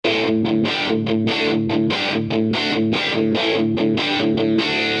Hi,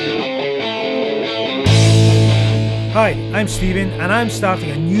 I'm Stephen and I'm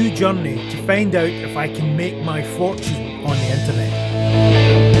starting a new journey to find out if I can make my fortune on the internet.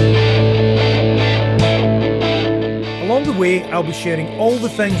 Along the way, I'll be sharing all the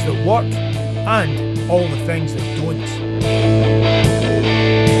things that work and all the things that don't.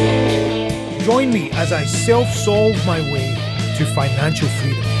 Join me as I self-solve my way to financial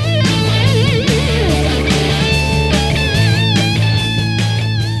freedom.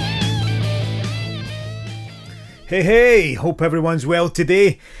 Hey, hope everyone's well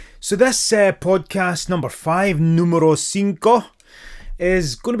today. So this podcast number 5, numero 5,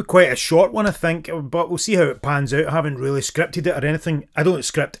 is going to be quite a short one, I think, but we'll see how it pans out. I haven't really scripted it or anything. I don't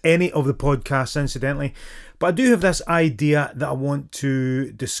script any of the podcasts, incidentally, but I do have this idea that I want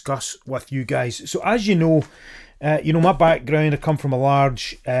to discuss with you guys. So as you know, my background, I come from a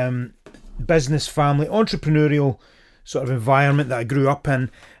large business family, entrepreneurial sort of environment that I grew up in.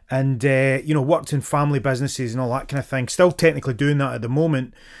 And, worked in family businesses and all that kind of thing. Still technically doing that at the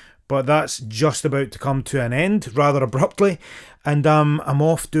moment, but that's just about to come to an end rather abruptly. And I'm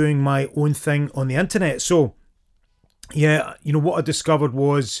off doing my own thing on the internet. So, what I discovered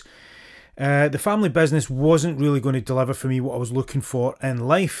was the family business wasn't really going to deliver for me what I was looking for in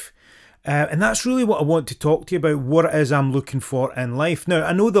life. And that's really what I want to talk to you about, what it is I'm looking for in life. Now,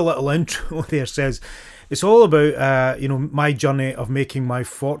 I know the little intro there says it's all about, my journey of making my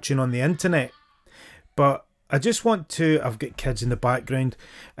fortune on the internet. But I just want to, I've got kids in the background,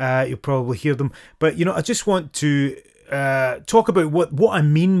 you'll probably hear them. But, I just want to talk about what I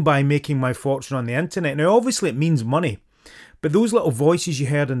mean by making my fortune on the internet. Now, obviously it means money. But those little voices you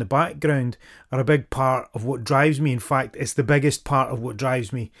heard in the background are a big part of what drives me. In fact, it's the biggest part of what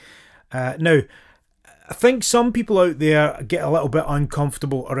drives me. Now, I think some people out there get a little bit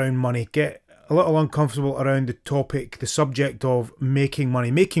uncomfortable around money, get a little uncomfortable around the topic, the subject of making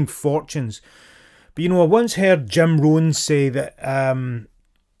money, making fortunes. But, I once heard Jim Rohn say that, I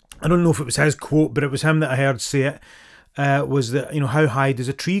don't know if it was his quote, but it was him that I heard say it, was that, how high does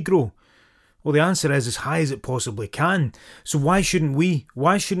a tree grow? Well, the answer is as high as it possibly can. So why shouldn't we?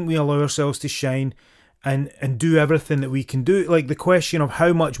 Why shouldn't we allow ourselves to shine and do everything that we can do? Like the question of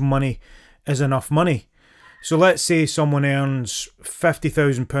how much money is enough money. So let's say someone earns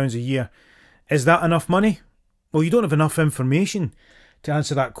 £50,000 a year. Is that enough money? Well, you don't have enough information to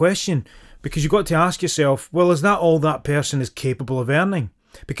answer that question, because you've got to ask yourself, well, is that all that person is capable of earning?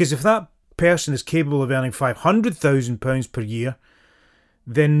 Because if that person is capable of earning £500,000 per year,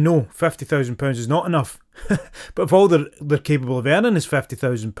 then no, £50,000 is not enough. But if all they're capable of earning is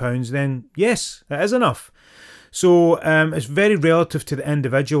 £50,000, then yes, it is enough. So it's very relative to the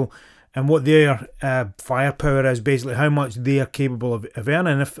individual and what their firepower is, basically how much they are capable of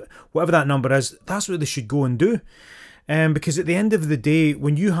earning. If whatever that number is, that's what they should go and do. Because at the end of the day,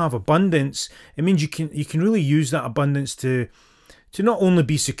 when you have abundance, it means you can really use that abundance to not only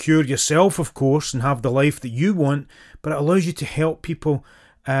be secure yourself, of course, and have the life that you want, but it allows you to help people.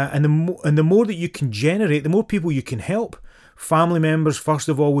 And the more that you can generate, the more people you can help. Family members, first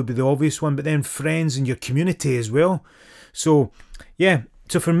of all, would be the obvious one, but then friends and your community as well. So, yeah.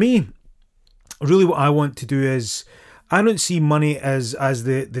 So for me, really what I want to do is, I don't see money as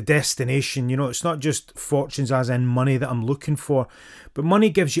the destination. It's not just fortunes as in money that I'm looking for, but money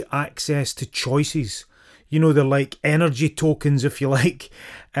gives you access to choices. They're like energy tokens, if you like.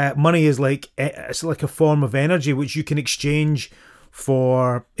 Money is it's like a form of energy which you can exchange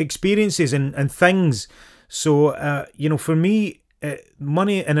for experiences and things. So, for me,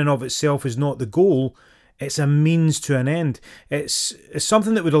 money in and of itself is not the goal. It's a means to an end. It's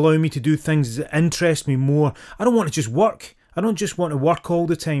something that would allow me to do things that interest me more. I don't want to just work. I don't just want to work all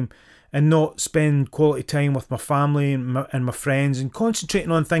the time and not spend quality time with my family and my friends and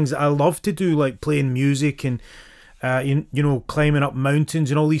concentrating on things that I love to do, like playing music and, climbing up mountains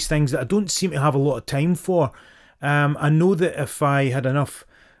and all these things that I don't seem to have a lot of time for. I know that if I had enough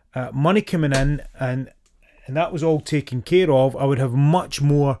money coming in and that was all taken care of, I would have much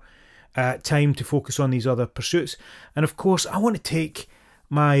more time to focus on these other pursuits. And of course, I want to take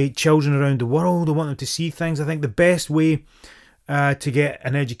my children around the world. I want them to see things. I think the best way to get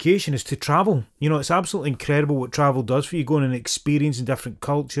an education is to travel. It's absolutely incredible what travel does for you, going and experiencing different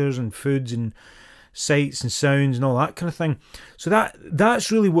cultures and foods and sights and sounds and all that kind of thing. So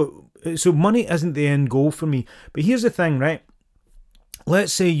that's really so money isn't the end goal for me. But here's the thing, right?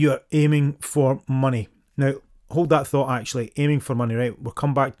 Let's say you're aiming for money. Now, hold that thought, actually. Aiming for money, right? We'll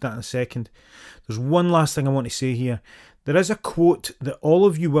come back to that in a second. There's one last thing I want to say here. There is a quote that all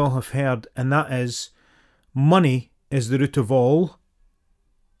of you will have heard, and that is, money is the root of all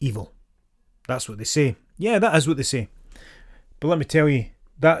evil. That's what they say. Yeah, that is what they say. But let me tell you,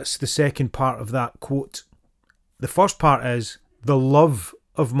 that's the second part of that quote. The first part is, the love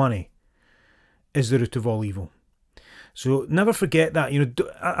of money is the root of all evil. So never forget that.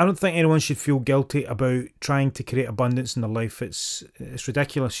 I don't think anyone should feel guilty about trying to create abundance in their life. It's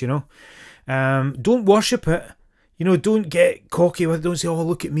ridiculous, Don't worship it. Don't get cocky with it. Don't say, oh,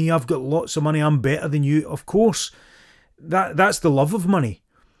 look at me, I've got lots of money, I'm better than you. Of course, that's the love of money.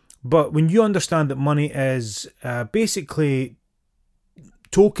 But when you understand that money is basically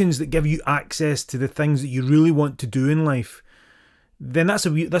tokens that give you access to the things that you really want to do in life, then that's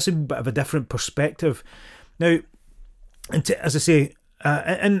a bit of a different perspective. Now, as I say,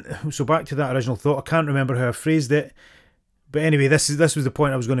 so back to that original thought, I can't remember how I phrased it, but anyway, this was the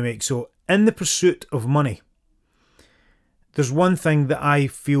point I was going to make. So, in the pursuit of money, there's one thing that I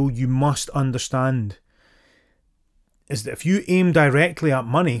feel you must understand, is that if you aim directly at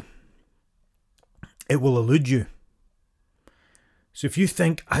money, it will elude you. So if you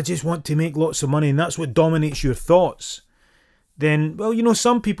think, I just want to make lots of money, and that's what dominates your thoughts, then, well,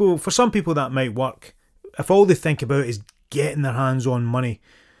 for some people that might work. If all they think about is getting their hands on money,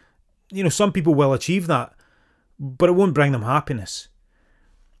 some people will achieve that, but it won't bring them happiness.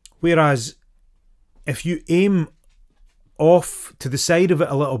 Whereas if you aim off to the side of it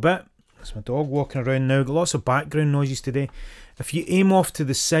a little bit, there's my dog walking around now, got lots of background noises today. If you aim off to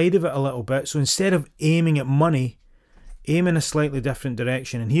the side of it a little bit, so instead of aiming at money, aim in a slightly different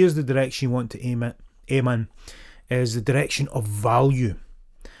direction. And here's the direction you want to aim in, is the direction of value.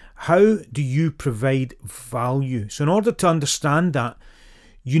 How do you provide value? So in order to understand that,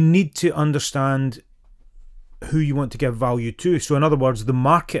 you need to understand who you want to give value to. So in other words, the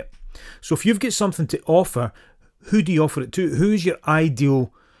market. So if you've got something to offer, who do you offer it to? Who's your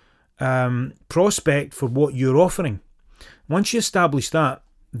ideal prospect for what you're offering? Once you establish that,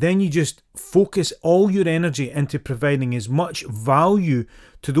 then you just focus all your energy into providing as much value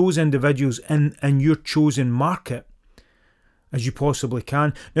to those individuals in your chosen market as you possibly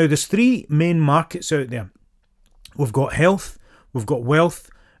can. Now, there's three main markets out there. We've got health, we've got wealth,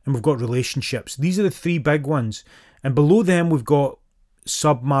 and we've got relationships. These are the three big ones. And below them, we've got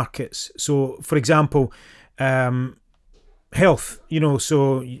sub-markets. So, for example, health,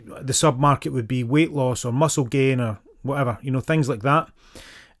 so the sub-market would be weight loss or muscle gain or whatever, things like that.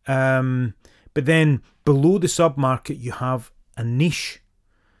 But then below the sub-market, you have a niche.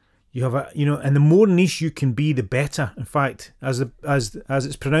 You have and the more niche you can be, the better. In fact, as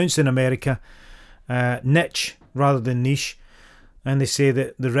it's pronounced in America, niche rather than niche. And they say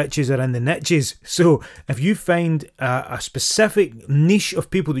that the riches are in the niches. So if you find a specific niche of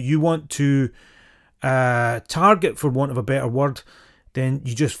people that you want to target, for want of a better word, then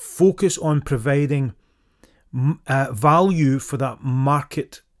you just focus on providing value for that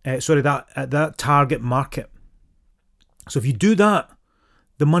market. That target market. So if you do that,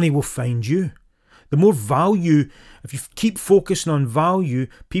 the money will find you. The more value, if you keep focusing on value,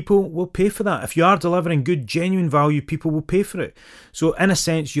 people will pay for that. If you are delivering good, genuine value, people will pay for it. So in a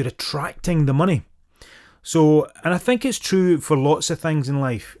sense, you're attracting the money. So, and I think it's true for lots of things in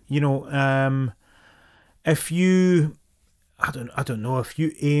life. If you, I don't know, if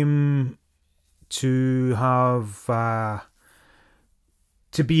you aim to have,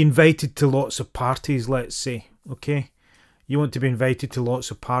 to be invited to lots of parties, let's say, okay? You want to be invited to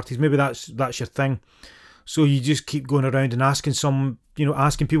lots of parties. Maybe that's your thing. So you just keep going around and asking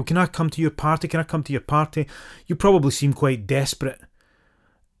people, can I come to your party? Can I come to your party? You probably seem quite desperate.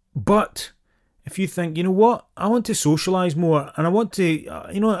 But if you think, you know what, I want to socialise more and I want to,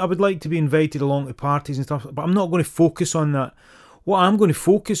 I would like to be invited along to parties and stuff, but I'm not going to focus on that. What I'm going to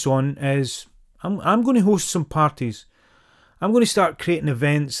focus on is I'm going to host some parties. I'm going to start creating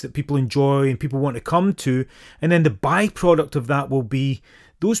events that people enjoy and people want to come to. And then the byproduct of that will be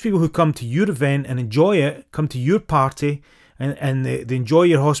those people who come to your event and enjoy it, come to your party and they enjoy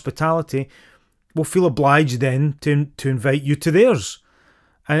your hospitality, will feel obliged then to invite you to theirs.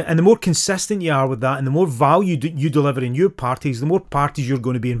 And the more consistent you are with that and the more value you deliver in your parties, the more parties you're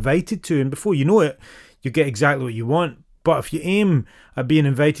going to be invited to. And before you know it, you get exactly what you want. But if you aim at being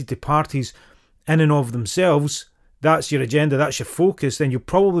invited to parties in and of themselves, that's your agenda, that's your focus, then you'll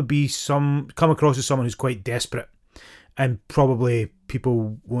probably come across as someone who's quite desperate, and probably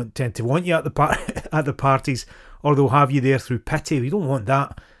people won't tend to want you at the parties, or they'll have you there through pity. We don't want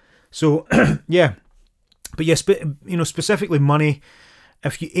that. So yeah, but yes, specifically money.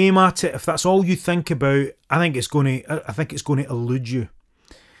 If you aim at it, if that's all you think about, I think it's going to elude you.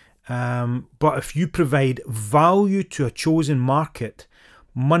 But if you provide value to a chosen market,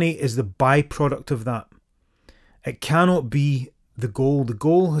 money is the byproduct of that. It cannot be the goal. The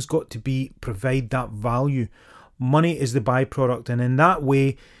goal has got to be provide that value. Money is the byproduct, and in that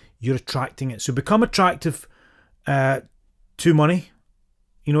way, you're attracting it. So become attractive to money.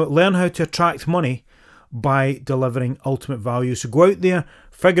 Learn how to attract money by delivering ultimate value. So go out there,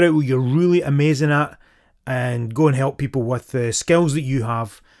 figure out what you're really amazing at, and go and help people with the skills that you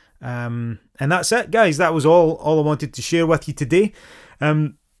have. And that's it, guys. That was all I wanted to share with you today.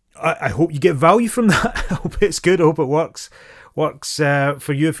 I hope you get value from that. I hope it's good. I hope it works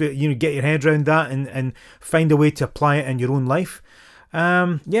for you if you get your head around that and find a way to apply it in your own life.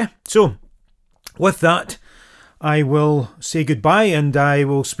 So with that, I will say goodbye, and I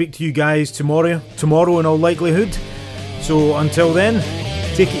will speak to you guys tomorrow in all likelihood. So until then,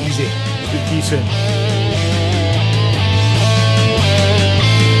 take it easy. Speak to you soon.